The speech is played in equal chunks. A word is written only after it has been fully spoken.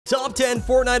Top 10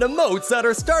 Fortnite emotes that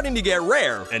are starting to get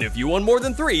rare, and if you want more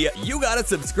than 3, you gotta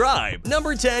subscribe.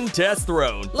 Number 10, Test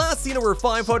Throne. Last seen over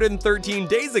 513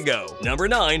 days ago. Number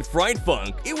 9, Fright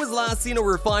Funk. It was last seen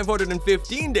over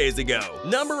 515 days ago.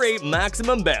 Number 8,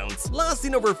 Maximum Bounce. Last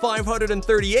seen over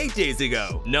 538 days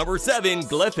ago. Number 7,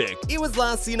 Glyphic. It was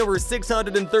last seen over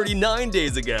 639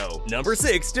 days ago. Number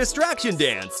 6, Distraction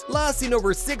Dance. Last seen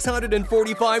over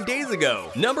 645 days ago.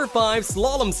 Number 5,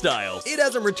 Slalom Style. It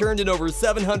hasn't returned in over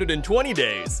 720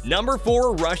 days. Number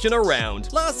 4, Rushing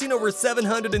Around. Last seen over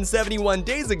 771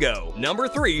 days ago. Number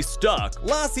 3, Stuck.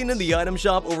 Last seen in the item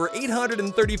shop over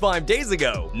 835 days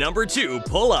ago. Number 2,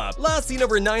 Pull Up. Last seen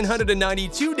over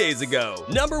 992 days ago.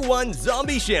 Number 1,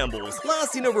 Zombie Shambles.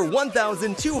 Last seen over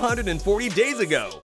 1,240 days ago.